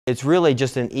It's really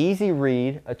just an easy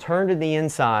read, a turn to the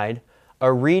inside,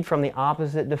 a read from the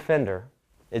opposite defender.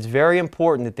 It's very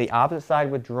important that the opposite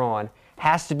side withdrawn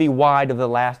has to be wide of the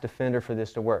last defender for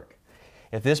this to work.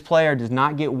 If this player does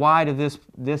not get wide of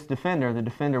this defender, the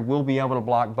defender will be able to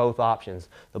block both options,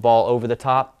 the ball over the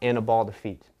top and a ball to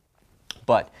feet.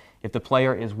 But if the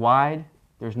player is wide,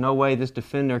 there's no way this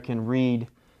defender can read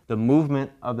the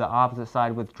movement of the opposite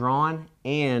side withdrawn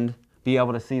and be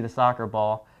able to see the soccer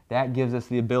ball. That gives us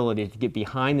the ability to get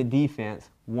behind the defense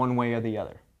one way or the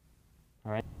other.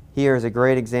 All right. Here is a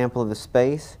great example of the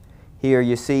space. Here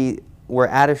you see we're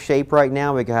out of shape right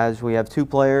now because we have two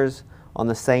players on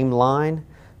the same line.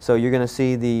 So you're going to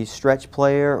see the stretch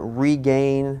player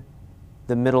regain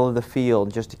the middle of the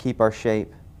field just to keep our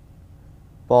shape.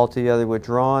 Ball to the other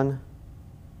withdrawn,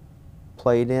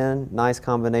 played in, nice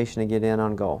combination to get in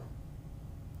on goal.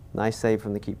 Nice save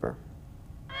from the keeper.